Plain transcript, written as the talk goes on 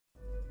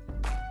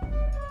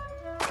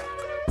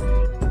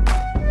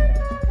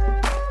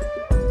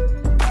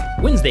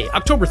Wednesday,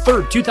 October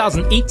 3rd,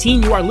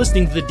 2018. You are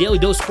listening to the Daly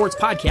Dose Sports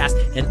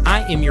Podcast, and I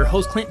am your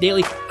host, Clint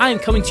Daly. I am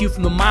coming to you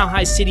from the Mile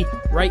High City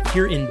right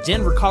here in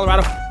Denver,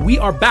 Colorado. We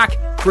are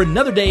back for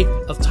another day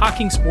of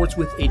talking sports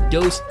with a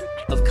dose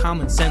of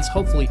common sense.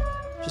 Hopefully,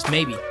 just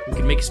maybe, we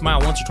can make you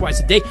smile once or twice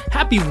a day.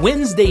 Happy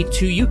Wednesday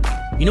to you.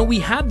 You know, we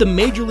had the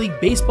Major League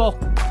Baseball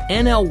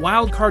NL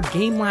wildcard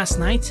game last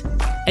night,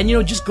 and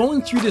just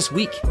going through this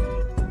week,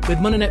 we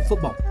had Monday Night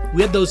Football.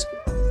 We had those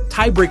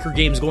tiebreaker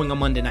games going on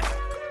Monday night.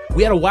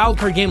 We had a wild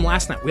card game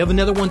last night. We have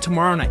another one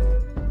tomorrow night.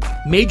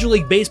 Major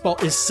League Baseball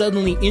is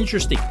suddenly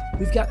interesting.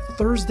 We've got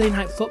Thursday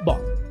Night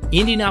Football.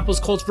 Indianapolis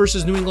Colts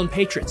versus New England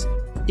Patriots.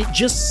 It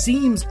just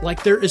seems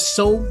like there is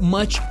so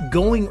much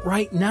going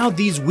right now.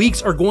 These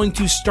weeks are going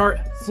to start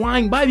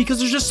flying by because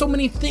there's just so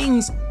many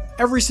things.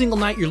 Every single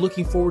night you're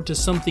looking forward to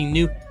something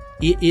new.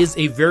 It is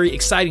a very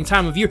exciting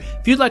time of year.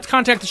 If you'd like to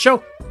contact the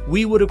show,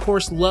 we would of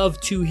course love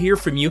to hear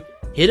from you.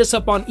 Hit us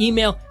up on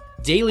email,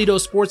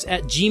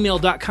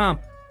 dalydosports@gmail.com.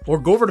 or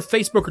go over to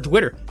Facebook or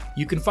Twitter.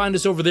 You can find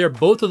us over there.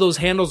 Both of those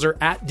handles are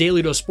at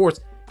Daly Dose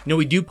Sports.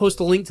 We do post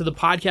a link to the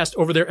podcast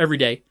over there every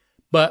day,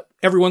 but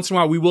every once in a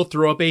while we will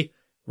throw up a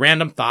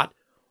random thought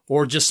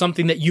or just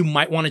something that you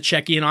might want to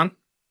check in on.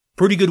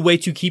 Pretty good way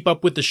to keep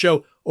up with the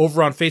show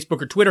over on Facebook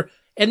or Twitter.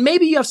 And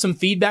maybe you have some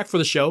feedback for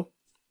the show.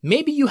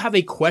 Maybe you have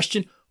a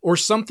question or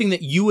something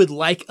that you would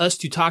like us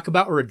to talk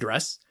about or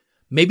address.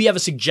 Maybe you have a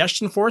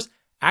suggestion for us.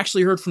 I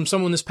actually heard from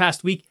someone this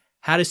past week,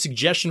 had a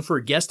suggestion for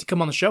a guest to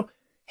come on the show.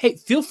 Hey,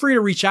 feel free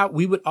to reach out.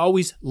 We would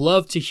always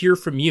love to hear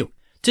from you.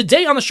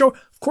 Today on the show,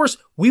 of course,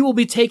 we will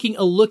be taking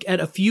a look at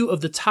a few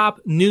of the top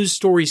news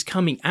stories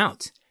coming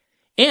out.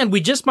 And we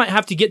just might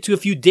have to get to a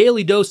few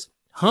Daily Dose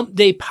Hump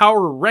Day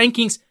Power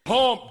Rankings.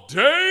 Hump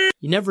Day!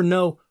 You never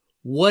know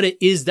what it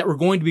is that we're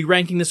going to be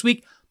ranking this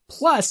week.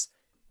 Plus,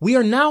 we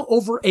are now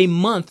over a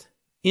month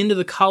into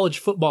the college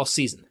football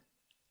season.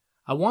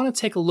 I want to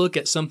take a look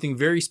at something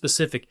very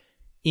specific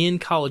in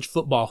college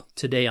football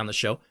today on the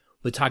show.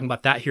 We'll be talking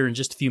about that here in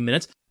just a few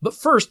minutes. But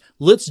first,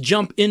 let's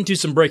jump into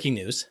some breaking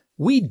news.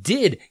 We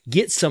did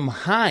get some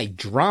high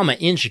drama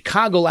in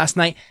Chicago last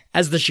night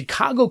as the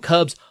Chicago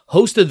Cubs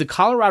hosted the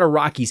Colorado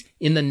Rockies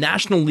in the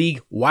National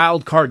League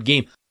wild card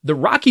game. The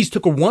Rockies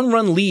took a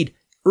one-run lead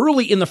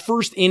early in the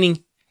first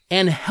inning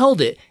and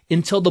held it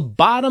until the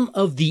bottom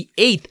of the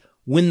eighth.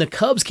 When the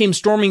Cubs came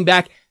storming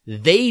back,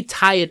 they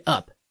tie it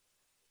up.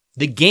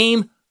 The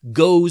game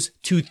goes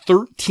to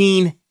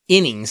 13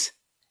 innings.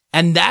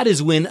 And that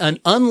is when an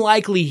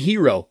unlikely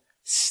hero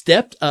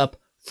stepped up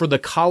for the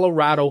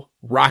Colorado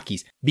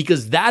Rockies,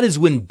 because that is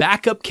when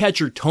backup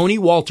catcher Tony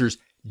Walters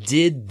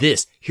did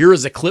this. Here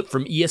is a clip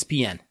from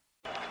ESPN.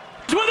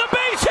 With a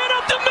base hit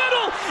up the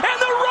middle, and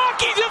the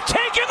Rockies have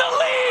taken the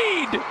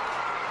lead.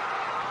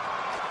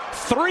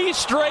 3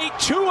 straight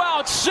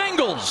 2-out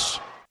singles.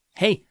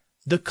 Hey,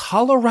 the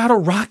Colorado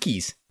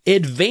Rockies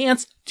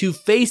advance to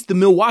face the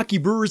Milwaukee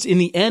Brewers in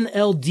the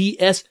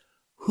NLDS.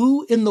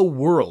 Who in the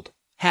world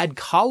had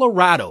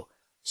Colorado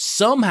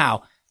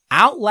somehow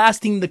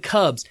outlasting the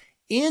Cubs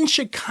in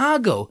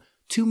Chicago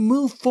to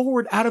move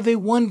forward out of a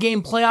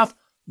one-game playoff?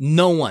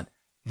 No one.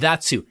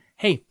 That's who.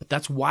 Hey, but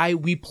that's why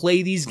we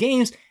play these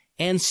games.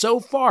 And so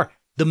far,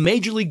 the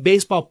Major League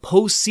Baseball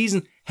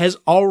postseason has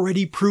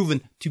already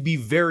proven to be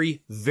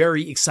very,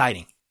 very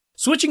exciting.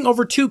 Switching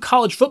over to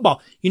college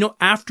football,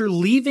 after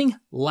leaving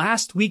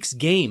last week's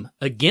game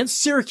against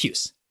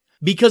Syracuse,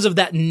 because of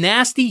that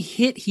nasty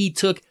hit he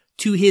took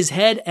to his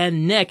head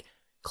and neck,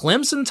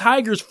 Clemson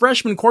Tigers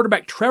freshman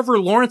quarterback Trevor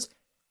Lawrence,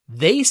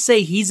 they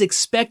say he's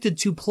expected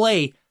to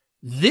play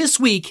this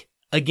week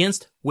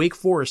against Wake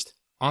Forest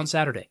on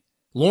Saturday.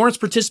 Lawrence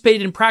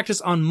participated in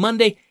practice on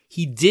Monday.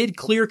 He did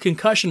clear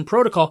concussion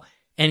protocol,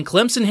 and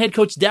Clemson head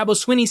coach Dabo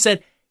Swinney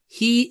said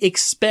he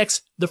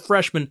expects the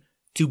freshman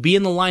to be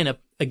in the lineup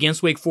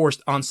against Wake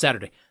Forest on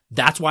Saturday.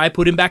 That's why I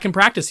put him back in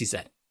practice, he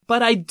said.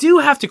 But I do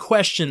have to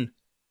question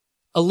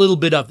a little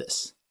bit of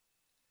this,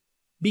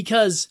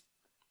 because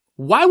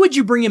why would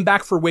you bring him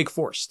back for Wake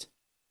Forest?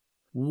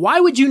 Why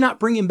would you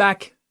not bring him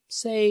back,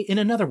 say, in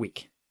another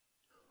week?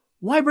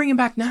 Why bring him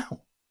back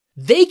now?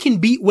 They can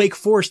beat Wake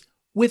Forest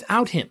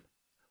without him.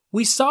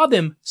 We saw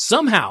them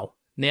somehow,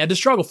 and they had to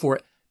struggle for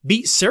it,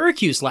 beat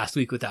Syracuse last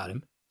week without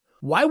him.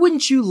 Why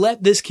wouldn't you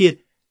let this kid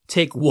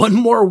take one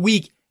more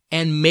week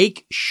and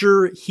make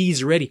sure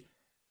he's ready?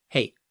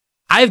 Hey,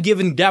 I've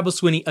given Dabo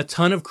Swinney a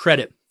ton of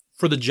credit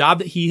for the job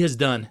that he has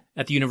done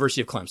at the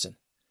University of Clemson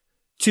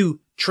to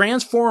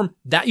transform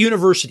that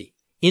university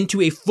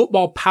into a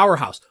football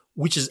powerhouse,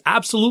 which is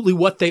absolutely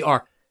what they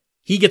are.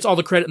 He gets all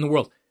the credit in the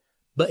world.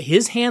 But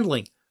his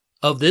handling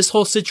of this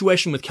whole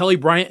situation with Kelly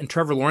Bryant and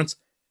Trevor Lawrence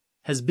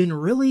has been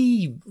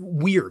really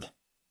weird.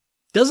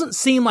 Doesn't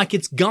seem like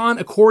it's gone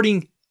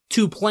according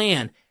to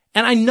plan.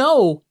 And I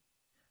know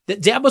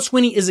that Dabo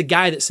Swinney is a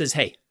guy that says,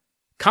 hey,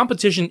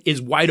 competition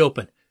is wide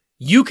open.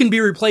 You can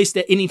be replaced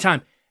at any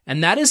time.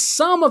 And that is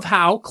some of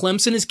how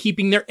Clemson is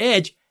keeping their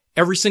edge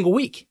every single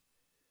week.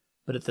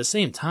 But at the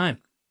same time,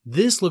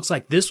 this looks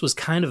like this was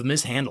kind of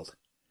mishandled.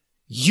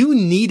 You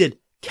needed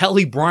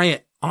Kelly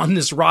Bryant on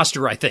this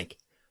roster, I think.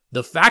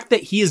 The fact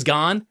that he is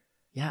gone,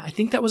 I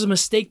think that was a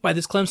mistake by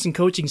this Clemson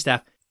coaching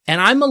staff. And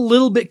I'm a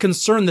little bit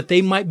concerned that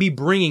they might be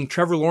bringing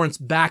Trevor Lawrence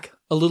back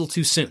a little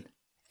too soon.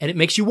 And it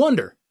makes you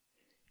wonder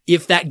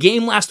if that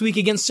game last week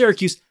against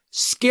Syracuse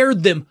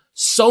scared them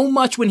so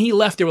much when he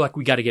left, they were like,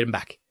 we got to get him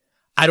back.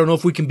 I don't know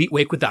if we can beat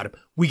Wake without him.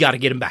 We got to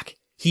get him back.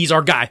 He's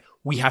our guy.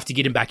 We have to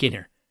get him back in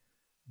here.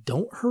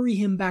 Don't hurry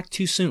him back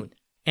too soon.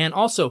 And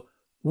also,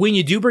 when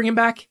you do bring him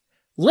back,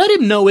 let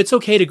him know it's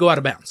okay to go out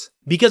of bounds.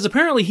 Because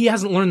apparently he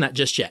hasn't learned that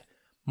just yet.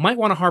 Might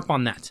want to harp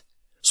on that.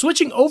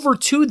 Switching over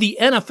to the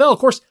NFL, of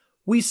course,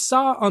 we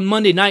saw on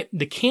Monday night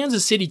the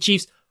Kansas City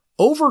Chiefs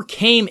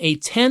overcame a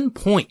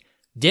 10-point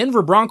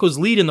Denver Broncos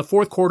lead in the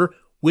fourth quarter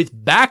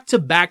with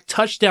back-to-back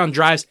touchdown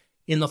drives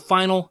in the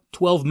final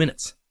 12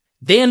 minutes.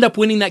 They end up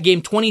winning that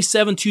game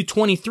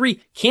 27-23.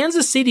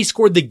 Kansas City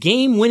scored the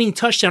game-winning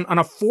touchdown on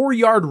a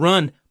 4-yard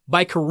run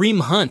by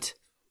Kareem Hunt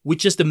with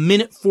just a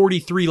minute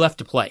 43 left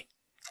to play.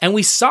 And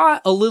we saw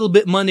it a little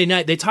bit Monday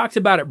night. They talked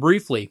about it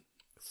briefly.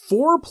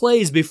 4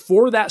 plays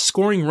before that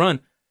scoring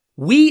run,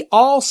 we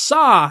all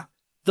saw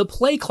the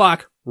play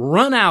clock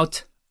run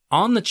out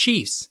on the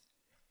Chiefs.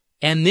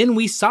 And then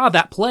we saw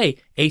that play,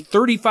 a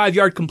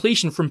 35-yard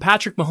completion from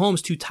Patrick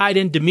Mahomes to tight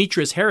end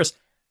Demetrius Harris.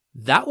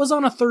 That was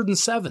on a 3rd and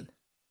 7.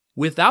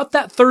 Without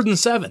that 3rd and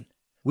 7,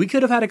 we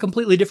could have had a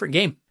completely different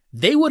game.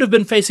 They would have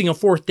been facing a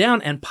 4th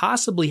down and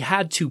possibly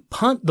had to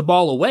punt the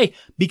ball away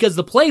because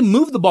the play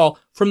moved the ball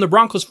from the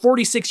Broncos'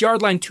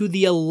 46-yard line to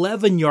the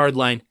 11-yard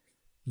line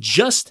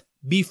just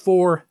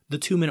before the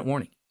 2-minute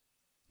warning.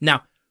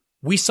 Now,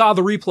 we saw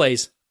the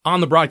replays on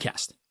the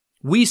broadcast.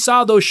 We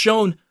saw those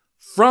shown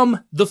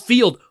from the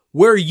field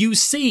where you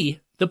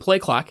see the play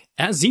clock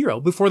at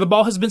 0 before the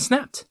ball has been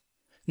snapped.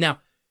 Now,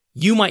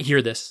 you might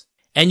hear this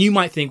and you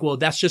might think, well,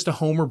 that's just a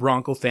Homer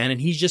Bronco fan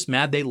and he's just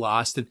mad they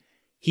lost and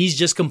he's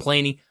just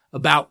complaining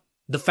about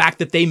the fact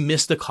that they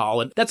missed the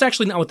call. And that's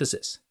actually not what this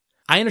is.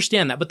 I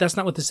understand that, but that's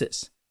not what this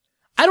is.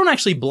 I don't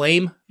actually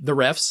blame the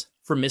refs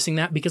for missing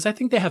that because I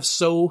think they have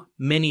so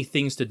many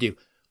things to do.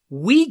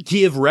 We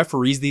give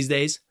referees these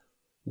days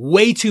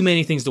way too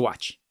many things to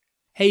watch.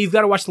 Hey, you've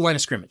got to watch the line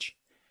of scrimmage.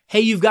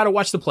 Hey, you've got to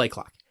watch the play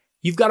clock.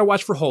 You've got to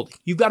watch for holding.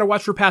 You've got to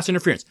watch for pass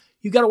interference.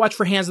 You've got to watch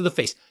for hands to the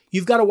face.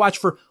 You've got to watch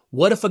for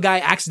what if a guy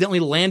accidentally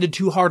landed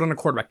too hard on a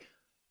quarterback.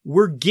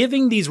 We're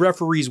giving these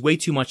referees way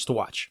too much to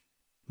watch.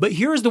 But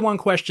here's the one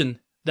question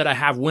that I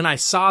have when I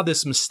saw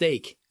this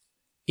mistake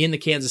in the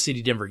Kansas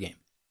City-Denver game,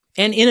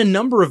 and in a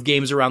number of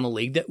games around the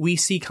league that we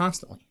see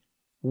constantly.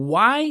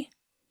 Why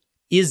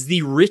is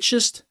the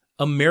richest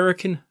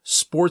American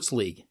sports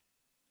league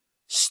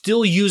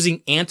still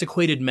using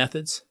antiquated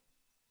methods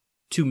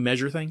to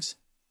measure things?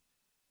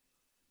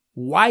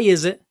 Why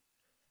is it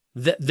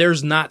that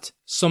there's not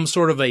some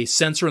sort of a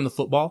sensor in the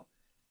football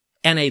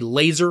and a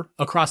laser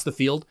across the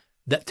field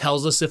that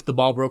tells us if the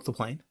ball broke the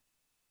plane?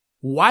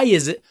 Why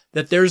is it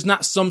that there's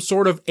not some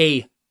sort of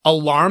a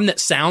alarm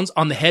that sounds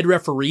on the head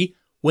referee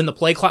when the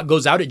play clock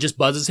goes out? It just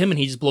buzzes him and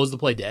he just blows the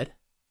play dead.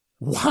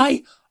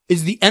 Why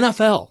is the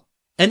NFL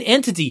an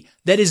entity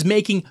that is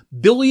making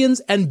billions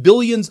and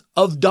billions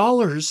of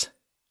dollars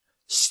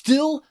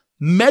still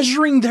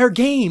measuring their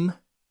game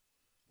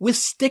with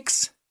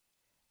sticks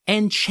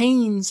and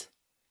chains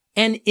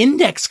and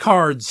index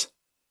cards?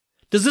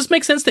 Does this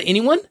make sense to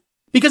anyone?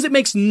 Because it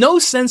makes no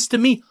sense to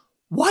me.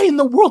 Why in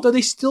the world are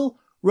they still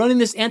running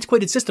this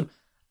antiquated system?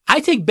 I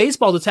take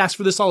baseball to task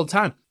for this all the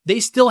time. They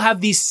still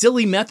have these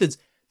silly methods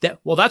that,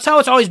 well, that's how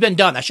it's always been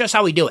done. That's just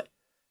how we do it.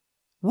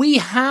 We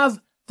have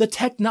the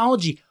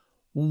technology.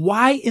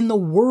 Why in the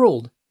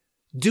world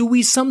do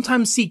we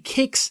sometimes see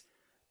kicks?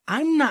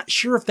 I'm not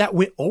sure if that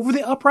went over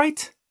the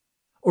upright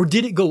or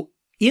did it go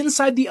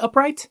inside the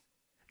upright?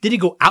 Did it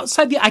go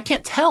outside I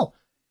can't tell.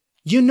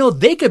 You know,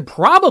 they could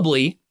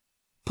probably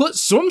put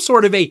some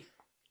sort of a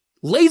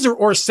laser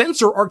or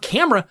sensor or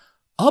camera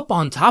up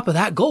on top of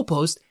that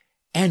goalpost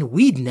and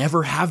we'd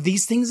never have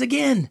these things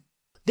again.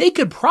 They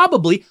could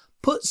probably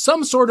put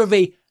some sort of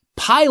a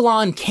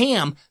pylon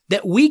cam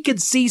that we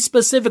could see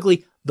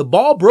specifically the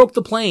ball broke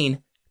the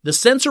plane, the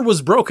sensor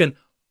was broken,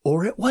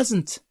 or it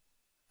wasn't.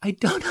 I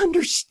don't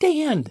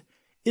understand.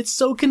 It's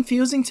so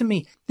confusing to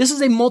me. This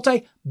is a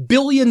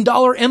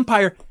multi-billion-dollar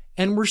empire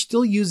and we're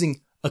still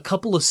using a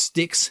couple of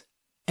sticks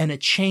and a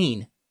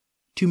chain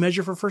to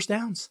measure for first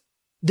downs.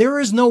 There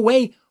is no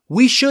way.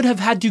 We should have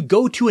had to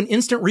go to an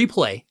instant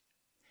replay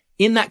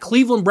in that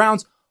Cleveland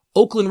Browns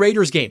Oakland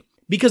Raiders game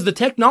because the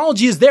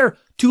technology is there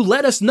to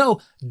let us know,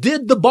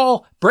 did the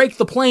ball break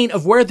the plane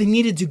of where they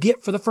needed to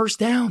get for the first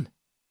down?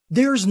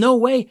 There's no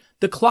way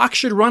the clock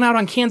should run out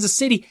on Kansas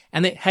City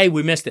and hey,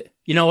 we missed it.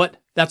 You know what?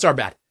 That's our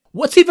bad.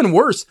 What's even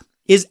worse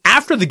is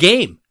after the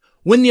game,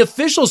 when the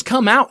officials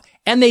come out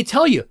and they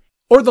tell you,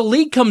 or the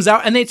league comes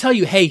out and they tell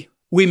you, hey,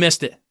 we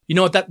missed it. You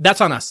know what?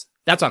 That's on us.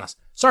 That's on us.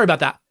 Sorry about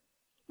that.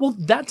 Well,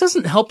 that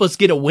doesn't help us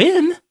get a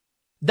win.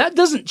 That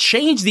doesn't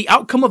change the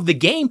outcome of the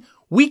game.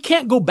 We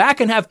can't go back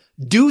and have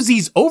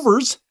doozies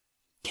overs.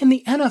 Can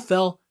the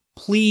NFL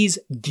please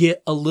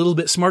get a little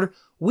bit smarter?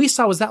 We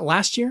saw, was that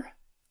last year,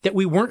 that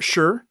we weren't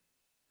sure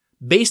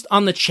based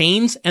on the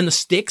chains and the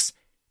sticks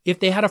if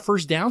they had a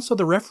first down so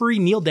the referee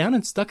kneeled down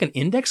and stuck an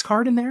index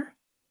card in there?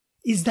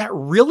 Is that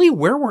really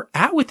where we're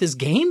at with this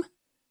game?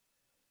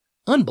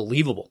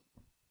 Unbelievable.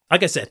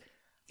 Like I said,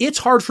 it's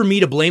hard for me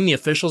to blame the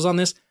officials on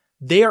this.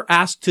 They are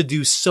asked to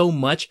do so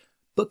much,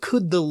 but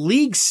could the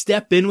league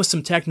step in with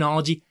some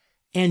technology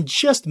and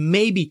just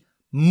maybe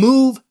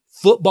move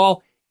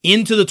football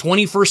into the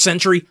 21st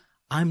century?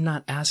 I'm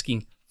not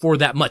asking for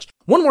that much.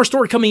 One more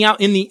story coming out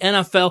in the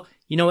NFL.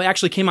 It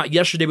actually came out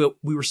yesterday, but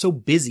we were so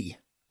busy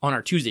on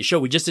our Tuesday show,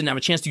 we just didn't have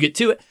a chance to get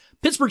to it.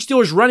 Pittsburgh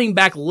Steelers running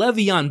back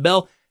Le'Veon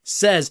Bell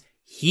says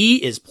he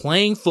is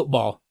playing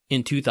football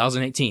in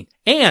 2018,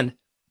 and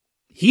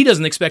he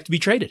doesn't expect to be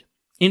traded.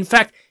 In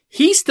fact,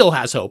 he still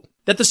has hope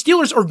that the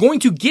Steelers are going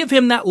to give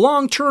him that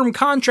long-term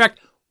contract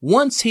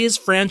once his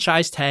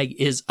franchise tag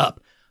is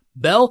up.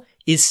 Bell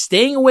is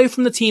staying away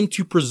from the team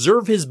to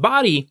preserve his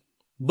body,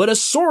 but a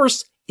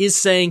source is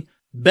saying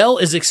Bell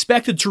is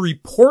expected to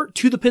report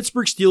to the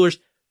Pittsburgh Steelers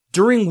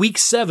during Week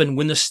 7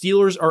 when the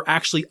Steelers are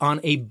actually on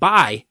a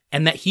bye,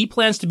 and that he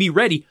plans to be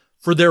ready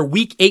for their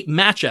Week 8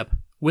 matchup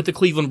with the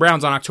Cleveland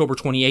Browns on October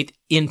 28th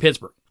in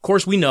Pittsburgh. Of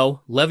course, we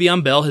know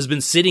Le'Veon Bell has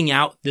been sitting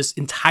out this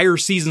entire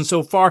season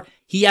so far.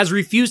 He has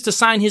refused to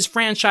sign his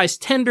franchise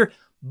tender,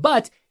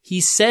 but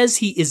he says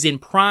he is in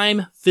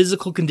prime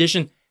physical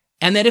condition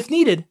and that if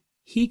needed,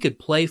 he could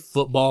play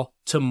football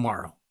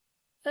tomorrow.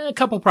 A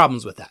couple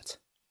problems with that.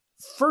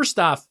 First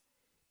off,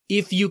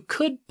 if you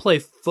could play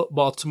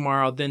football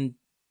tomorrow, then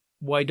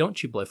why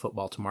don't you play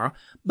football tomorrow?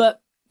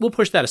 But we'll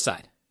push that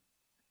aside.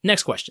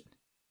 Next question.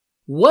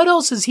 What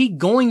else is he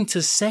going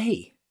to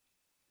say?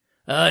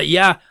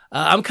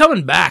 I'm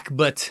coming back,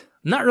 but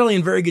I'm not really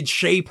in very good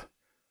shape.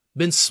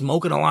 Been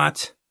smoking a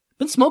lot.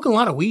 Been smoking a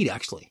lot of weed,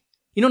 actually.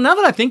 Now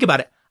that I think about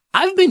it,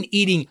 I've been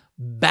eating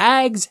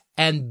bags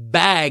and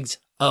bags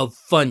of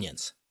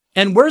Funyuns.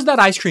 And where's that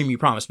ice cream you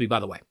promised me, by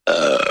the way?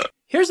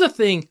 Here's the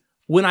thing.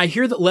 When I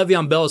hear that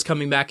Le'Veon Bell is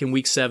coming back in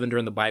Week 7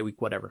 during the bye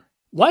week, whatever,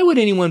 why would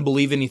anyone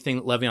believe anything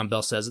that Le'Veon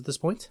Bell says at this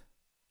point?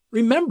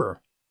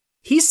 Remember,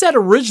 he said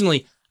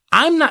originally,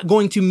 I'm not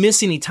going to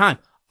miss any time.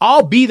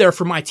 I'll be there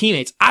for my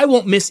teammates. I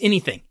won't miss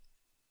anything.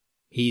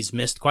 He's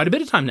missed quite a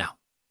bit of time now.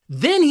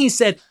 Then he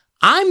said,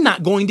 I'm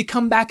not going to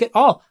come back at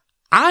all.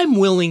 I'm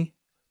willing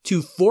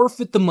to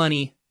forfeit the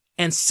money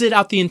and sit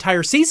out the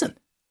entire season.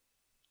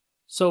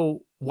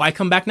 So why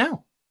come back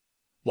now?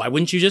 Why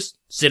wouldn't you just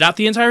sit out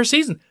the entire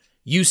season?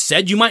 You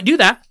said you might do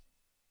that.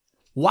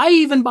 Why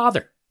even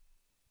bother?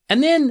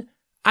 And then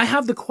I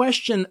have the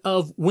question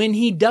of when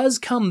he does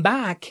come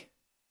back,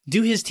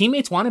 do his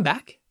teammates want him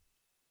back?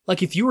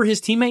 Like if you were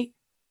his teammate,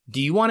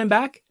 do you want him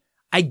back?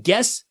 I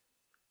guess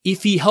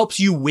if he helps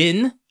you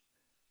win,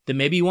 then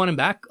maybe you want him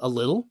back a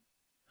little.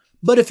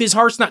 But if his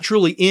heart's not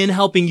truly in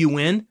helping you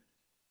win,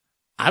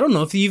 I don't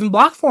know if you even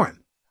block for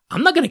him.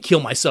 I'm not going to kill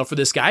myself for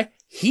this guy.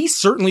 He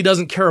certainly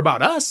doesn't care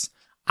about us.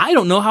 I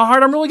don't know how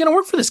hard I'm really going to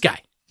work for this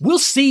guy. We'll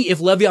see if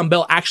Le'Veon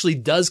Bell actually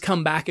does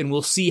come back, and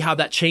we'll see how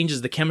that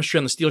changes the chemistry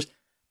on the Steelers.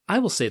 I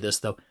will say this,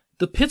 though.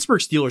 The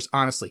Pittsburgh Steelers,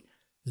 honestly,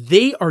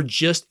 they are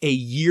just a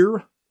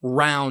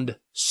year-round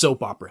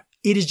soap opera.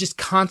 It is just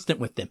constant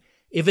with them.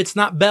 If it's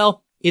not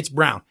Bell, it's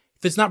Brown.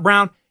 If it's not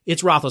Brown,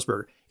 it's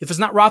Roethlisberger. If it's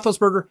not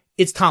Roethlisberger,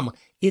 it's Tomlin.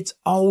 It's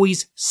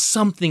always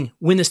something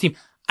with this team.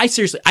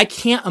 I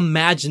can't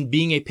imagine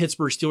being a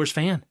Pittsburgh Steelers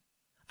fan.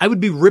 I would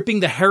be ripping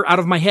the hair out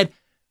of my head.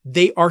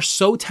 They are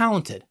so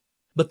talented,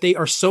 but they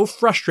are so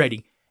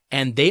frustrating,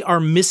 and they are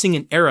missing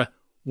an era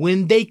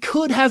when they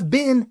could have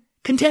been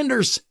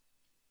contenders.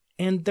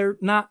 And they're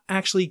not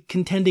actually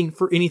contending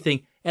for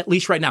anything, at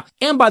least right now.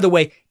 And by the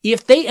way,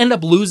 if they end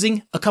up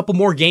losing a couple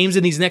more games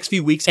in these next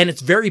few weeks, and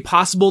it's very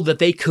possible that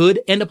they could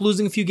end up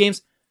losing a few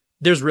games,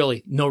 there's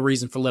really no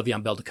reason for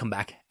Le'Veon Bell to come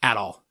back at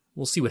all.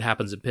 We'll see what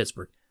happens in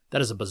Pittsburgh.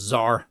 That is a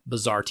bizarre,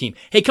 bizarre team.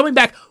 Hey, coming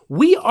back,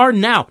 we are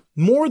now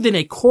more than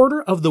a quarter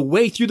of the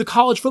way through the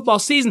college football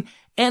season.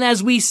 And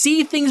as we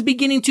see things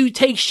beginning to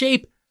take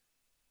shape,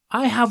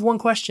 I have one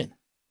question.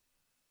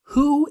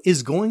 Who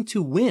is going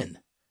to win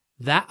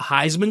that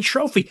Heisman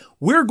Trophy?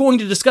 We're going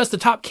to discuss the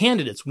top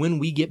candidates when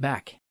we get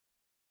back.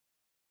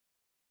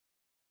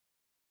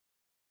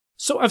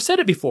 So I've said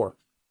it before.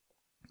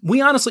 We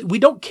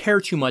don't care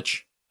too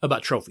much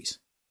about trophies.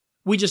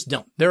 We just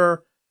don't. There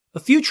are a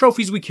few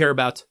trophies we care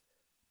about,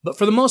 but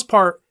for the most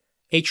part,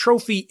 a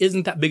trophy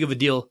isn't that big of a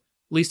deal,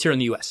 at least here in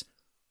the U.S.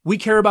 We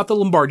care about the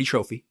Lombardi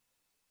Trophy.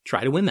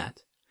 Try to win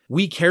that.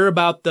 We care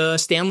about the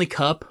Stanley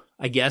Cup,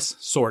 I guess,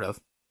 sort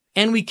of.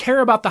 And we care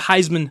about the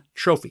Heisman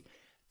Trophy.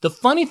 The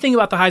funny thing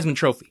about the Heisman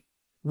Trophy,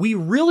 we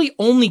really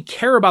only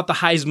care about the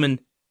Heisman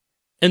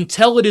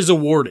until it is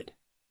awarded.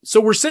 So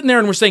we're sitting there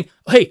and we're saying,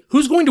 hey,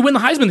 who's going to win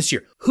the Heisman this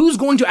year? Who's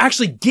going to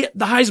actually get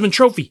the Heisman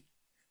Trophy?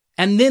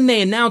 And then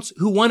they announce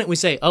who won it. We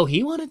say, oh,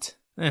 he won it?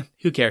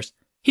 Who cares?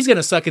 He's going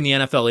to suck in the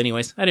NFL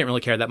anyways. I didn't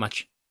really care that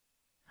much.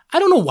 I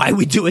don't know why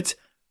we do it,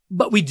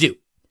 but we do.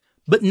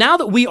 But now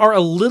that we are a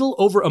little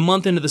over a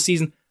month into the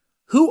season,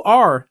 who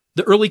are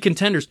the early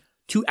contenders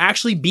to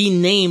actually be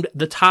named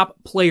the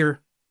top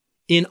player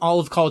in all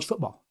of college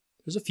football?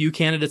 There's a few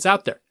candidates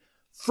out there.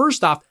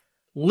 First off,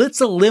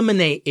 let's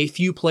eliminate a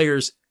few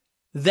players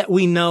that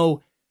we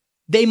know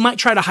they might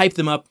try to hype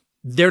them up.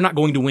 They're not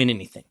going to win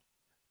anything.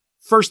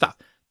 First off,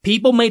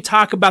 people may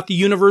talk about the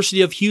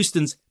University of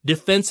Houston's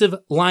defensive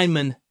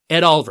lineman,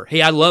 Ed Oliver.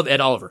 Hey, I love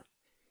Ed Oliver.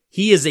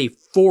 He is a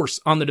force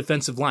on the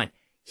defensive line.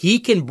 He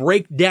can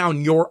break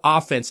down your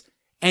offense,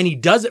 and he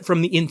does it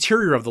from the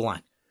interior of the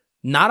line,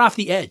 not off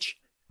the edge.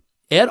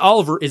 Ed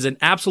Oliver is an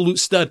absolute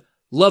stud.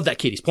 Love that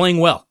kid. He's playing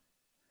well.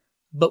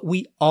 But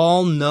we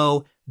all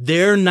know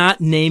they're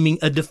not naming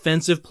a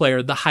defensive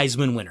player the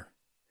Heisman winner.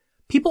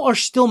 People are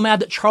still mad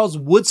that Charles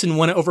Woodson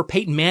won it over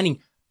Peyton Manning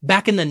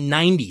back in the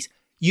 90s.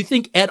 You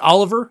think Ed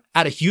Oliver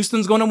out of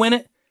Houston's going to win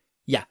it?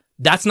 Yeah,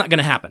 that's not going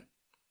to happen.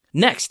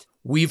 Next,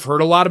 we've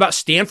heard a lot about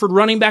Stanford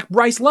running back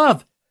Bryce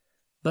Love,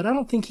 but I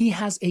don't think he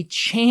has a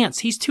chance.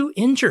 He's too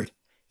injured.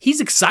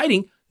 He's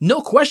exciting,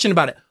 no question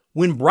about it.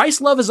 When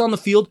Bryce Love is on the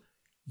field,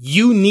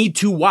 you need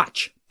to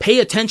watch. Pay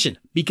attention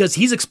because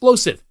he's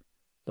explosive.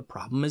 The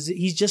problem is that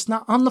he's just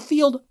not on the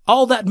field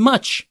all that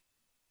much.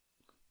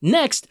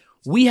 Next,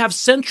 we have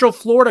Central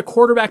Florida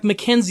quarterback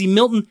Mackenzie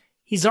Milton.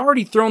 He's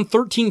already thrown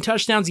 13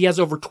 touchdowns. He has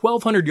over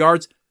 1,200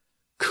 yards.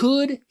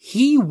 Could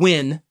he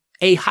win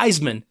a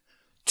Heisman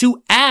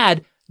to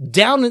add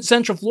down in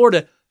Central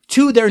Florida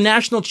to their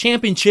national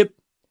championship,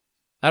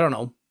 I don't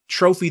know,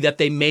 trophy that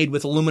they made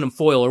with aluminum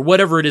foil or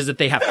whatever it is that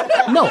they have?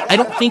 No, I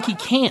don't think he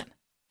can.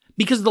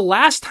 Because the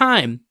last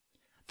time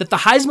that the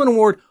Heisman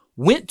Award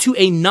went to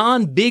a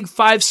non-Big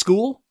Five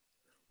school,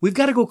 we've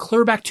got to go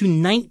clear back to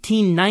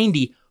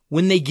 1990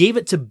 when they gave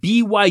it to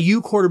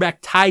BYU quarterback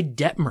Ty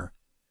Detmer.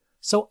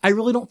 So I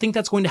really don't think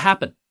that's going to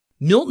happen.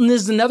 Milton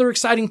is another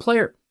exciting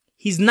player.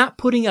 He's not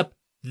putting up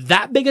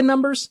that big of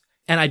numbers,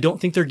 and I don't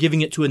think they're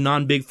giving it to a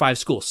non-Big Five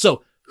school.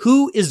 So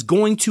who is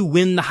going to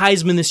win the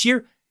Heisman this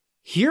year?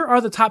 Here are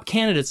the top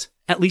candidates,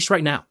 at least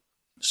right now.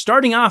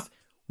 Starting off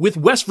with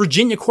West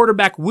Virginia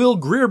quarterback Will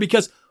Grier,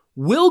 because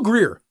Will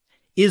Grier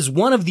is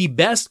one of the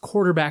best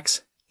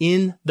quarterbacks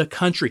in the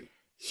country.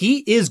 He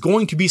is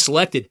going to be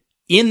selected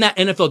in that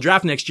NFL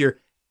draft next year,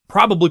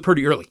 probably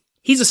pretty early.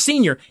 He's a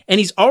senior, and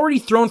he's already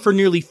thrown for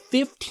nearly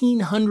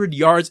 1,500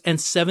 yards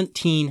and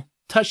 17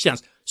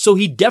 touchdowns. So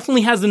he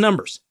definitely has the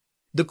numbers.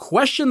 The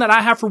question that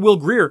I have for Will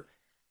Grier,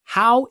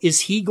 how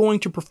is he going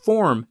to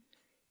perform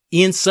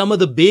in some of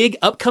the big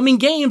upcoming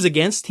games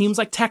against teams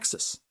like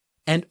Texas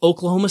and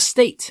Oklahoma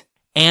State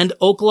and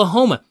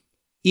Oklahoma?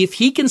 If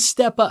he can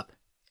step up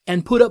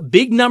and put up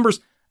big numbers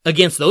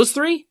against those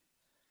three,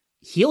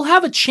 he'll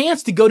have a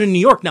chance to go to New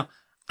York. Now,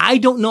 I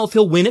don't know if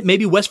he'll win it.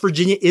 Maybe West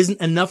Virginia isn't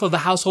enough of a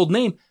household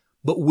name,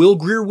 but Will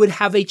Grier would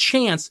have a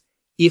chance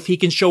if he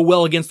can show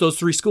well against those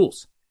three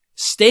schools.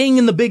 Staying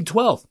in the Big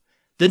 12,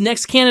 the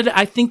next candidate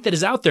I think that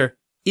is out there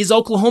is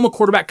Oklahoma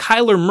quarterback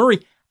Kyler Murray.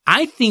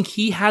 I think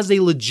he has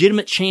a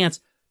legitimate chance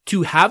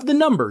to have the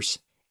numbers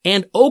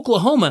and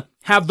Oklahoma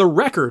have the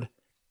record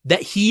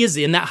that he is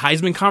in that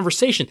Heisman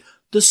conversation.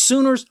 The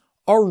Sooners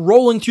are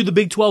rolling through the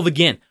Big 12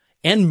 again,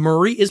 and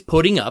Murray is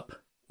putting up,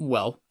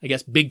 well, I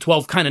guess Big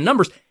 12 kind of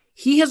numbers.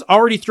 He has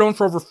already thrown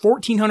for over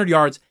 1,400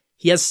 yards.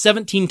 He has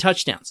 17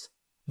 touchdowns.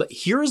 But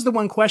here is the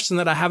one question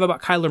that I have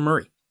about Kyler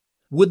Murray.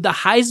 Would the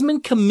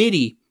Heisman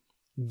committee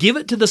give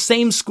it to the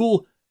same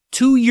school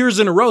 2 years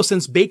in a row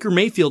since Baker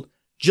Mayfield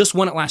just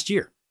won it last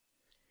year?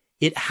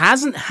 It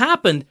hasn't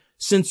happened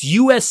since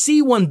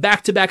USC won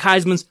back-to-back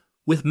Heismans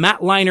with Matt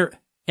Leinart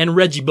and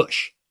Reggie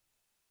Bush.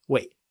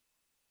 Wait.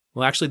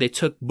 Well, actually, they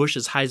took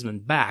Bush's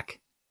Heisman back.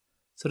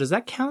 So does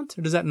that count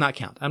or does that not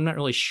count? I'm not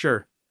really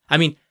sure. I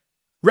mean,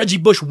 Reggie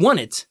Bush won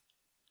it,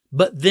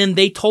 but then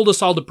they told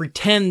us all to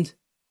pretend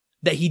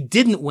that he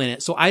didn't win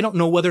it. So I don't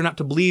know whether or not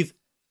to believe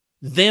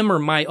them or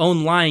my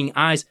own lying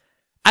eyes.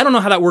 I don't know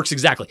how that works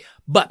exactly.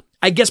 But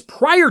I guess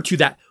prior to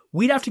that,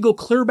 we'd have to go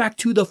clear back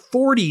to the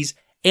 40s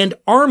and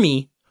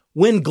Army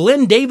when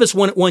Glenn Davis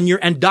won it one year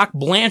and Doc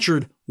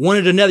Blanchard won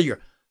it another year.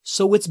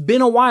 So it's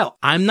been a while.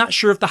 I'm not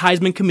sure if the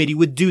Heisman committee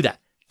would do that.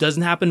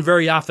 Doesn't happen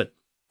very often.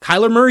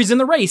 Kyler Murray's in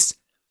the race.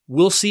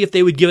 We'll see if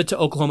they would give it to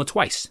Oklahoma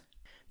twice.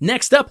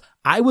 Next up,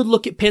 I would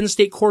look at Penn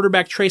State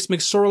quarterback Trace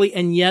McSorley.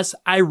 And yes,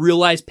 I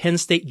realize Penn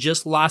State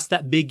just lost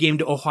that big game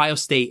to Ohio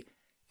State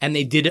and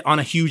they did it on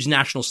a huge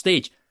national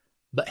stage.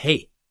 But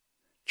hey,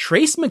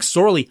 Trace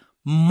McSorley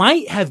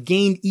might have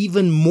gained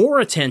even more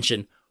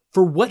attention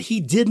for what he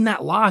did in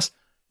that loss.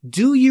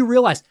 Do you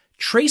realize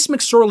Trace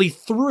McSorley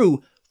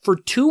threw for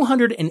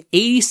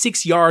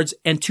 286 yards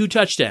and 2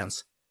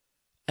 touchdowns?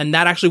 And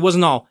that actually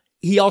wasn't all.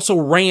 He also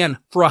ran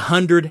for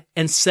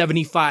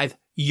 175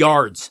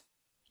 yards.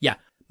 Yeah,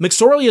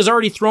 McSorley has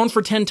already thrown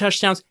for 10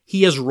 touchdowns.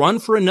 He has run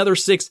for another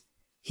 6.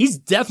 He's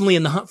definitely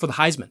in the hunt for the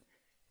Heisman.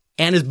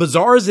 And as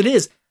bizarre as it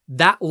is,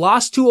 that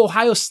loss to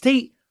Ohio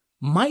State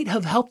might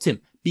have helped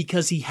him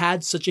because he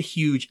had such a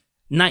huge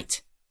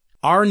night.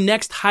 Our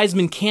next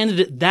Heisman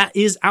candidate that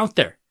is out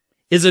there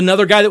is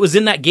another guy that was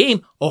in that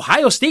game,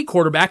 Ohio State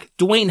quarterback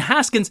Dwayne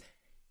Haskins.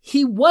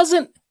 He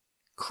wasn't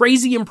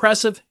crazy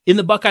impressive in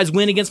the Buckeyes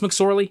win against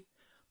McSorley,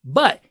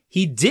 but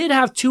he did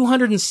have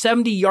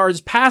 270 yards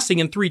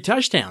passing and 3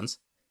 touchdowns,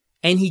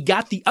 and he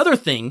got the other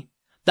thing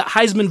that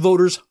Heisman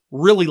voters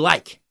really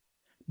like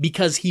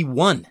because he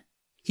won.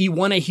 He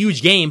won a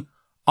huge game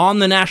on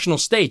the national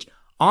stage.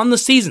 On the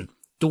season,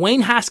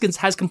 Dwayne Haskins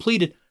has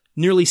completed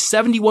nearly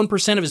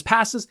 71% of his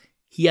passes.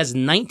 He has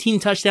 19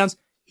 touchdowns.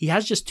 He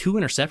has just 2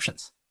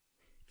 interceptions.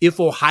 If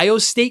Ohio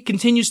State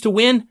continues to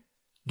win,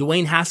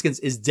 Dwayne Haskins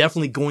is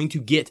definitely going to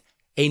get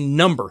a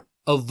number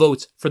of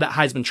votes for that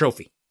Heisman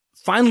Trophy.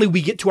 Finally,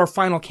 we get to our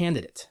final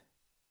candidate.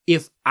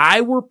 If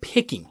I were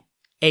picking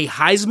a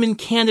Heisman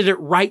candidate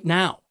right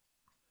now,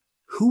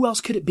 who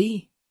else could it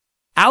be?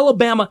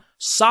 Alabama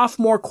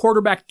sophomore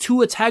quarterback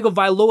Tua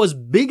Tagovailoa's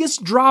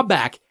biggest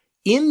drawback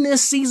in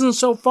this season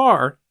so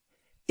far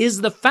is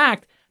the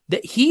fact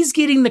that he's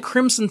getting the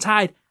Crimson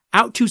Tide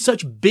out to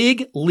such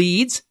big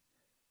leads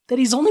that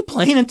he's only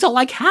playing until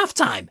like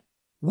halftime.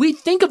 We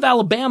think of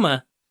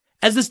Alabama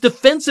as this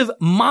defensive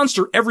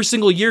monster every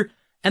single year,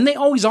 and they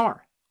always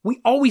are. We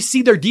always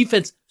see their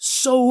defense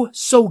so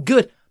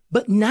good.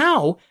 But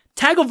now,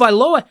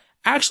 Tagovailoa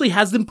actually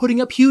has them putting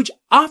up huge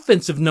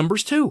offensive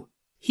numbers too.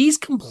 He's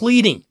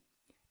completing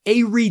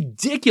a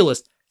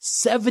ridiculous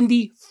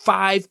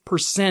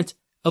 75%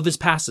 of his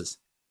passes.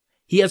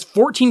 He has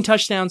 14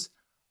 touchdowns.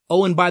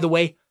 Oh, and by the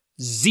way,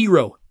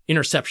 0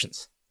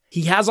 interceptions.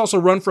 He has also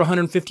run for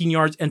 115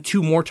 yards and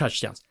 2 more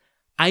touchdowns.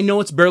 I know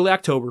it's barely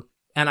October,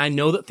 and I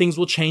know that things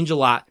will change a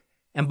lot.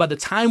 And by the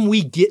time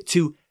we get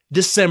to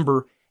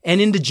December and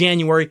into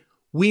January,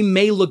 we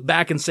may look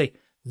back and say,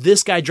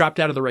 this guy dropped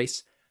out of the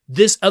race.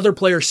 This other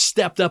player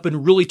stepped up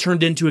and really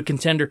turned into a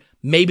contender.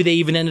 Maybe they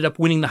even ended up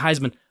winning the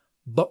Heisman.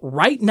 But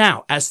right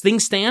now, as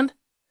things stand,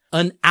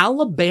 an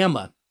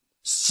Alabama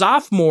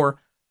sophomore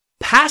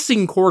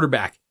passing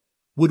quarterback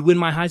would win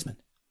my Heisman.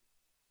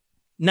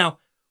 Now,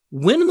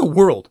 when in the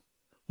world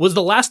was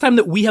the last time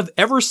that we have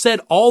ever said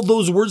all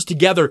those words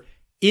together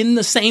in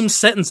the same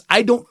sentence?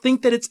 I don't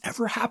think that it's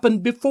ever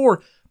happened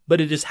before,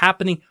 but it is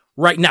happening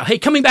right now. Hey,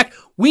 coming back,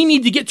 we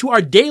need to get to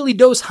our Daily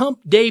Dose Hump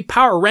Day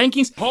Power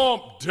Rankings.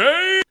 Hump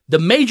Day! The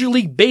Major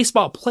League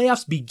Baseball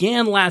playoffs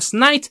began last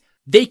night.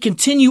 They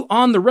continue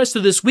on the rest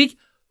of this week.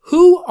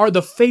 Who are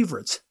the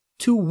favorites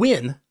to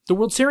win the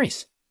World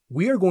Series?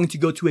 We are going to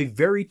go to a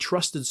very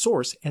trusted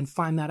source and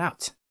find that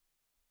out.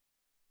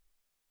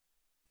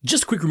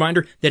 Just a quick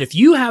reminder that if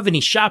you have any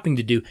shopping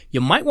to do,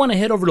 you might want to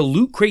head over to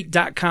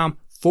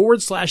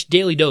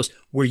lootcrate.com/Daily Dose,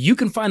 where you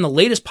can find the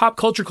latest pop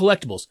culture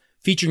collectibles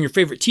featuring your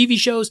favorite TV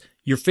shows,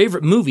 your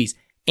favorite movies,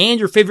 and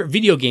your favorite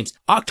video games.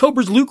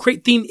 October's Loot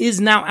Crate theme is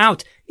now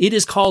out. It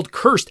is called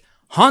Cursed,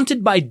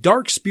 haunted by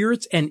dark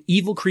spirits and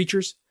evil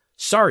creatures.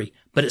 Sorry,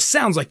 but it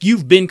sounds like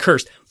you've been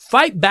cursed.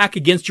 Fight back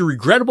against your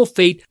regrettable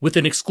fate with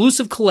an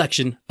exclusive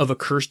collection of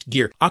accursed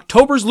gear.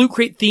 October's Loot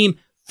Crate theme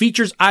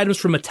features items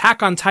from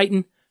Attack on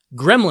Titan,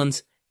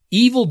 Gremlins,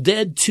 Evil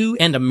Dead 2,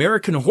 and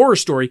American Horror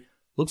Story.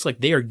 Looks like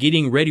they are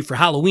getting ready for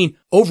Halloween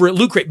over at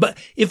Loot Crate. But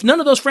if none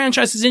of those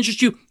franchises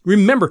interest you,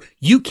 remember,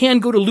 you can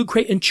go to Loot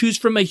Crate and choose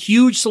from a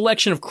huge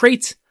selection of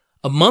crates,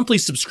 a monthly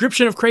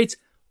subscription of crates,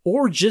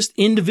 or just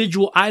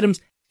individual items.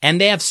 And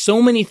they have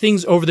so many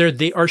things over there,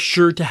 they are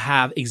sure to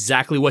have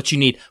exactly what you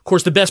need. Of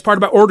course, the best part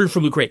about ordering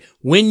from Loot Crate,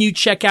 when you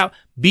check out,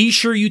 be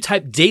sure you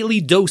type Daily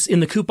Dose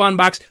in the coupon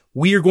box.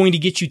 We are going to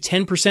get you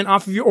 10%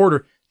 off of your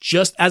order,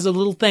 just as a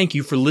little thank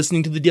you for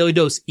listening to the Daily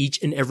Dose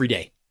each and every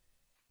day.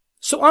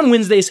 So on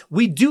Wednesdays,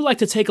 we do like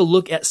to take a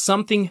look at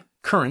something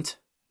current,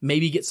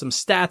 maybe get some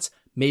stats,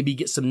 maybe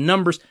get some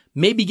numbers,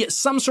 maybe get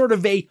some sort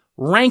of a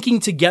ranking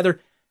together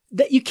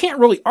that you can't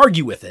really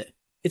argue with it.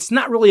 It's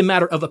not really a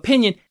matter of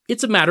opinion,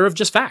 it's a matter of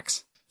just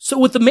facts. So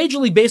with the Major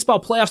League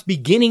Baseball playoffs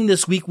beginning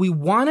this week, we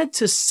wanted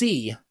to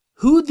see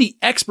who the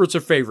experts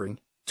are favoring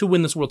to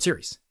win this World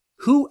Series.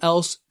 Who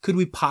else could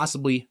we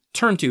possibly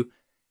turn to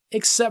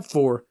except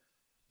for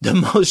the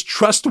most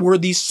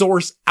trustworthy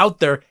source out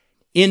there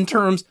in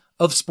terms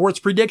of sports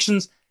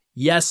predictions?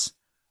 Yes,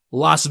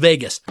 Las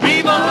Vegas.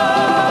 Viva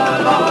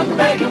Las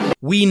Vegas!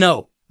 We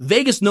know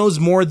Vegas knows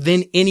more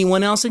than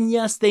anyone else, and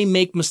yes, they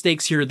make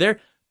mistakes here or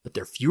there, but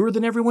they're fewer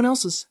than everyone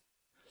else's.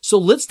 So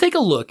let's take a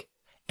look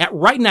at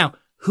right now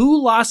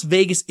who Las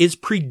Vegas is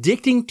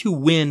predicting to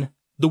win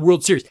the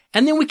World Series.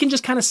 And then we can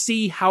just kind of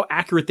see how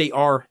accurate they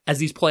are as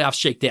these playoffs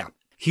shake down.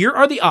 Here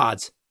are the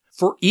odds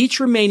for each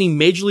remaining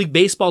Major League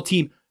Baseball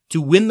team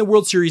to win the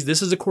World Series.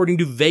 This is according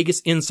to Vegas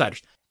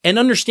insiders. And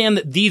understand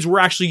that these were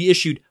actually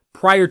issued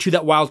prior to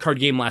that wild card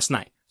game last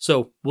night.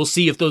 So we'll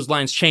see if those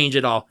lines change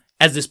at all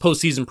as this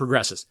postseason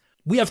progresses.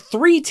 We have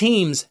 3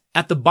 teams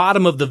at the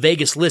bottom of the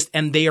Vegas list,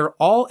 and they are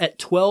all at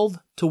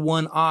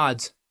 12-1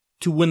 odds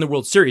to win the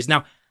World Series.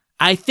 Now,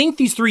 I think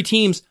these 3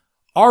 teams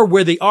are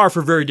where they are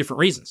for very different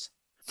reasons.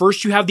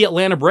 First, you have the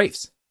Atlanta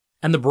Braves.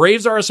 And the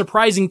Braves are a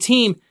surprising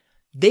team.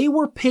 They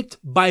were picked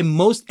by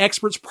most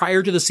experts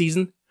prior to the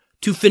season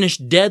to finish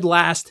dead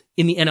last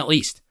in the NL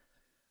East.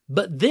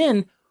 But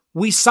then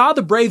we saw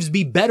the Braves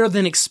be better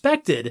than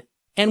expected,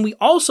 and we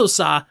also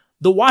saw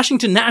the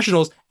Washington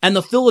Nationals and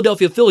the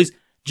Philadelphia Phillies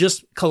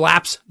just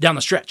collapse down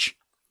the stretch.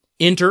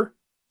 Enter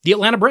the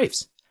Atlanta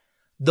Braves.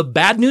 The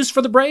bad news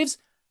for the Braves,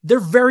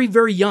 they're very,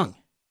 very young.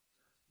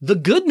 The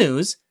good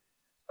news,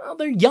 well,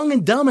 they're young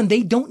and dumb and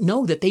they don't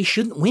know that they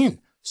shouldn't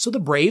win. So the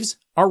Braves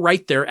are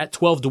right there at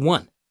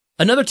 12-1.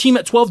 Another team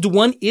at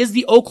 12-1 is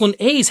the Oakland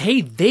A's.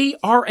 Hey, they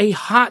are a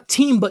hot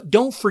team, but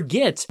don't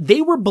forget,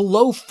 they were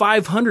below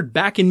 500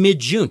 back in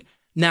mid-June.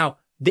 Now,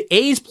 the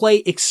A's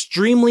play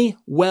extremely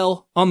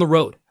well on the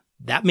road.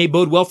 That may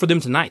bode well for them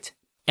tonight.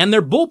 And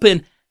their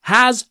bullpen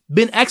has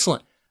been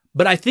excellent.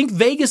 But I think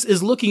Vegas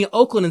is looking at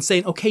Oakland and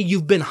saying, okay,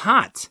 you've been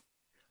hot,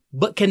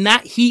 but can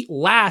that heat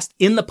last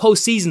in the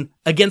postseason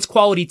against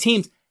quality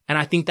teams? And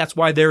I think that's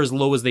why they're as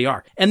low as they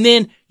are. And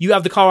then you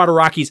have the Colorado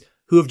Rockies,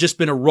 who have just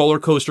been a roller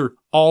coaster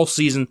all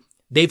season.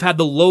 They've had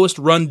the lowest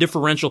run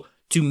differential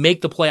to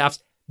make the playoffs.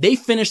 They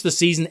finished the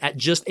season at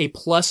just a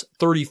plus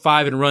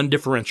 35 in run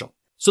differential.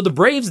 So the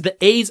Braves, the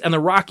A's, and the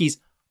Rockies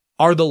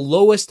are the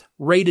lowest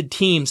rated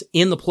teams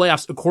in the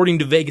playoffs. According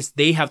to Vegas,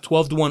 they have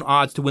 12-1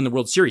 odds to win the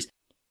World Series.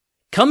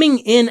 Coming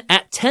in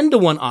at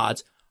 10-1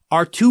 odds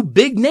are two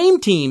big name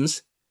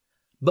teams,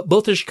 but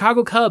both the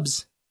Chicago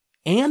Cubs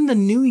and the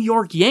New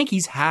York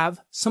Yankees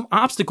have some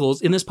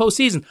obstacles in this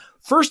postseason.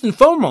 First and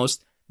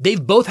foremost,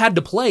 they've both had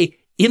to play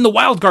in the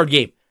wild card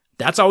game.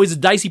 That's always a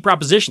dicey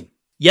proposition.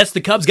 Yes,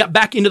 the Cubs got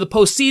back into the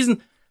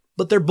postseason,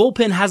 but their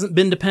bullpen hasn't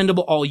been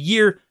dependable all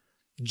year.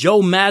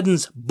 Joe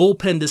Maddon's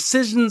bullpen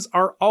decisions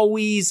are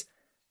always,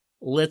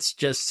 let's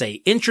just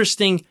say,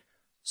 interesting.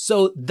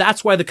 So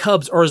that's why the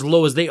Cubs are as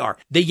low as they are.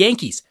 The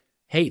Yankees,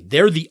 hey,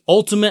 they're the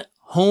ultimate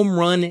home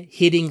run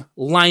hitting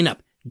lineup.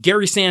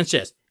 Gary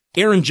Sanchez,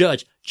 Aaron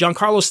Judge,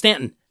 Giancarlo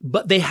Stanton,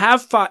 but they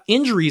have fought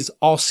injuries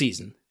all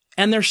season,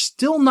 and they're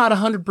still not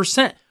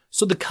 100%.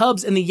 So the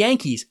Cubs and the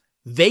Yankees,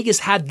 Vegas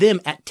had them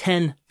at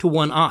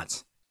 10-1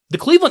 odds. The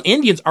Cleveland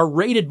Indians are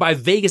rated by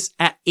Vegas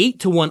at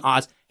 8-1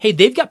 odds. Hey,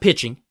 they've got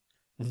pitching.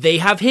 They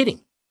have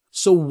hitting.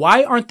 So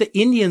why aren't the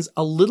Indians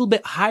a little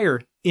bit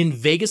higher in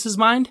Vegas's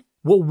mind?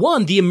 Well,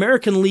 one, the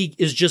American League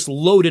is just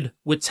loaded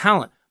with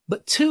talent.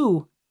 But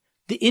two,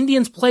 the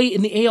Indians play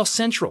in the AL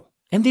Central,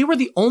 and they were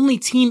the only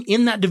team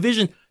in that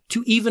division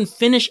to even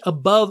finish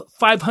above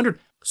 500.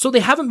 So they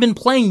haven't been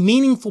playing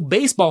meaningful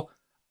baseball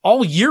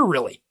all year,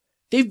 really.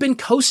 They've been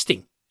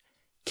coasting.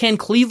 Can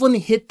Cleveland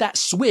hit that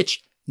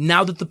switch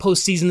now that the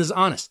postseason is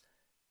on us?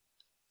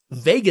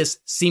 Vegas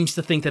seems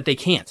to think that they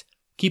can't.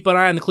 Keep an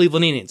eye on the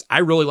Cleveland Indians. I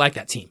really like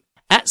that team.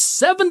 At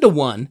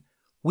 7-1,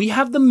 we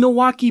have the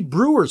Milwaukee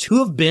Brewers,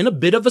 who have been a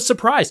bit of a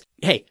surprise.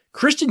 Hey,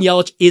 Christian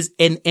Yelich is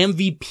an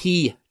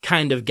MVP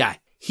kind of guy.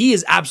 He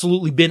has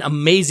absolutely been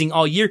amazing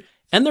all year,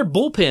 and their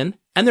bullpen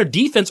and their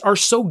defense are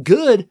so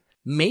good,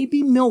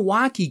 maybe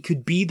Milwaukee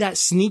could be that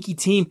sneaky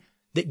team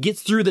that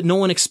gets through that no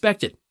one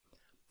expected.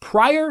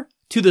 Prior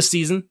to the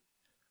season,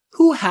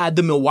 who had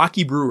the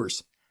Milwaukee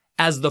Brewers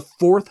as the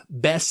fourth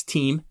best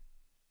team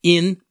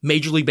in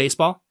Major League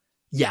Baseball?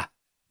 Yeah,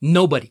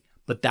 nobody.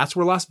 But that's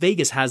where Las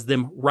Vegas has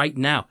them right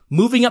now.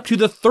 Moving up to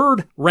the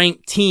third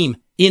ranked team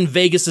in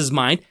Vegas's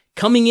mind,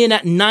 coming in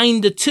at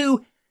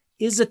 9-2,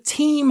 is a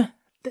team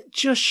that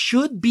just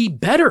should be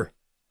better.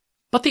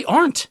 But they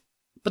aren't.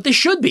 But they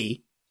should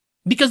be,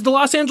 because the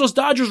Los Angeles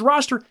Dodgers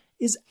roster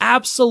is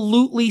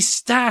absolutely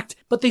stacked.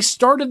 But they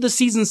started the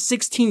season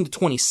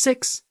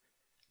 16-26.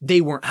 They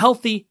weren't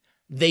healthy.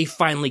 They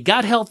finally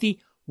got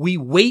healthy. We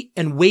wait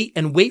and wait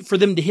and wait for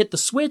them to hit the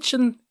switch,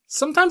 and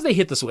sometimes they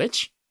hit the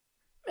switch,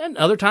 and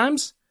other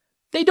times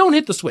they don't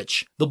hit the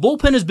switch. The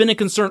bullpen has been a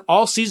concern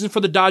all season for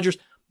the Dodgers,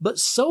 but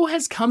so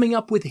has coming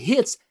up with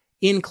hits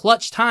in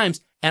clutch times,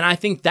 and I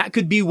think that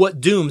could be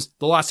what dooms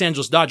the Los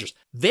Angeles Dodgers.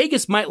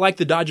 Vegas might like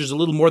the Dodgers a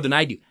little more than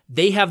I do.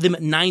 They have them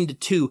at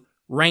 9-2,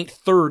 ranked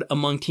third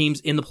among teams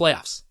in the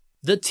playoffs.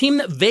 The team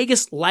that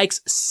Vegas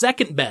likes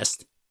second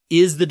best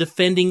is the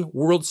defending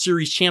World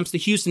Series champs, the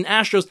Houston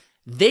Astros.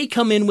 They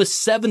come in with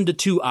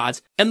 7-2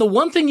 odds. And the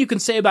one thing you can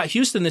say about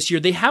Houston this year,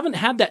 they haven't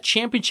had that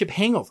championship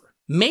hangover.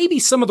 Maybe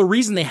some of the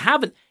reason they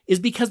haven't is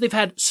because they've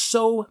had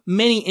so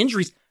many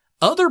injuries.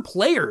 Other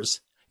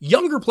players,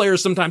 younger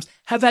players sometimes,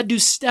 have had to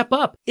step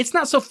up. It's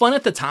not so fun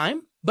at the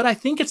time, but I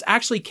think it's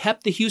actually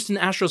kept the Houston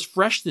Astros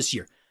fresh this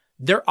year.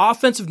 Their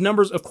offensive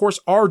numbers, of course,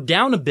 are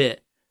down a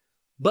bit,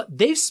 but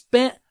they've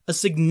spent a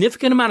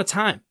significant amount of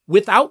time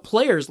without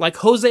players like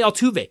Jose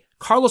Altuve,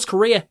 Carlos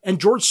Correa,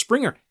 and George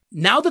Springer.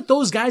 Now that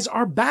those guys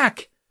are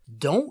back,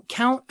 don't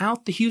count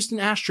out the Houston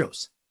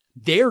Astros.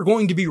 They're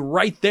going to be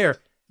right there.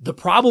 The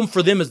problem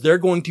for them is they're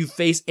going to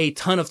face a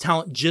ton of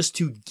talent just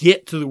to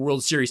get to the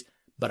World Series,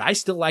 but I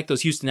still like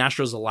those Houston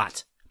Astros a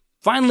lot.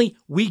 Finally,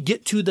 we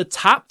get to the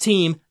top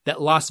team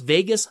that Las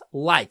Vegas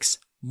likes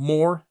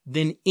more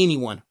than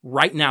anyone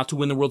right now to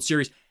win the World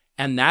Series,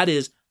 and that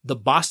is the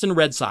Boston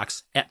Red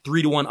Sox at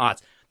 3-1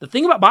 odds. The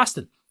thing about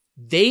Boston,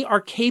 they are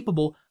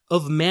capable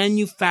of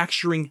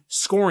manufacturing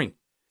scoring.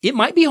 It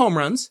might be home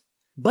runs,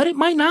 but it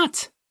might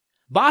not.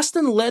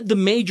 Boston led the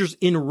majors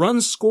in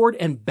runs scored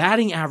and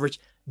batting average.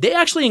 They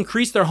actually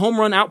increased their home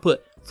run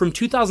output from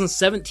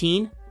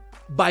 2017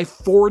 by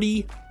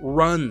 40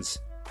 runs.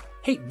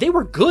 Hey, they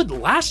were good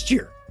last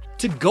year.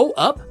 To go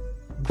up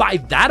by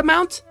that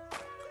amount,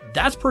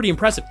 that's pretty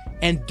impressive.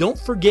 And don't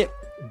forget,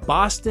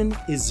 Boston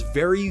is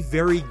very,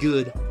 very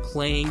good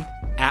playing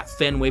at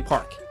Fenway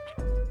Park.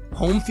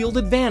 Home field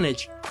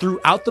advantage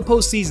throughout the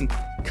postseason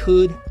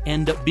could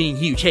end up being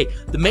huge. Hey,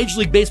 the Major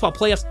League Baseball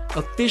playoffs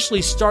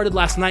officially started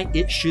last night.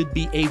 It should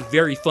be a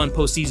very fun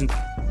postseason.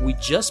 We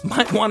just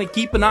might want to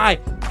keep an eye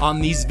on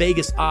these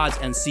Vegas odds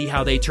and see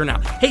how they turn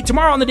out. Hey,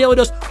 tomorrow on the Daily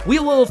Dose, we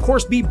will, of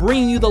course, be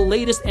bringing you the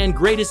latest and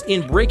greatest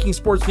in breaking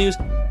sports news.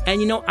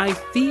 And, I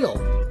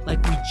feel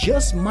like we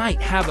just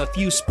might have a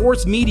few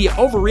sports media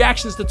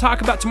overreactions to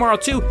talk about tomorrow,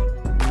 too.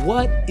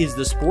 What is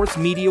the sports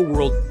media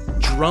world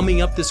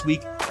drumming up this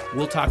week?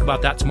 We'll talk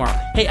about that tomorrow.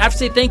 Hey, I have to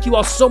say thank you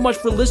all so much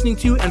for listening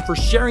to and for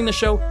sharing the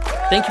show.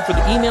 Thank you for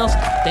the emails.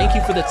 Thank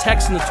you for the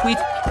texts and the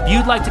tweets. If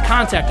you'd like to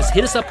contact us,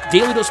 hit us up,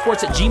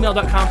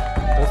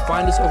 dailydosesports@gmail.com, or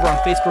find us over on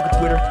Facebook or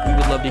Twitter. We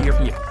would love to hear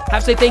from you. I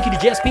have to say thank you to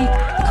JSP.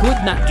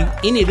 Could not do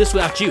any of this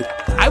without you.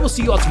 I will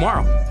see you all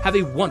tomorrow. Have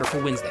a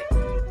wonderful Wednesday.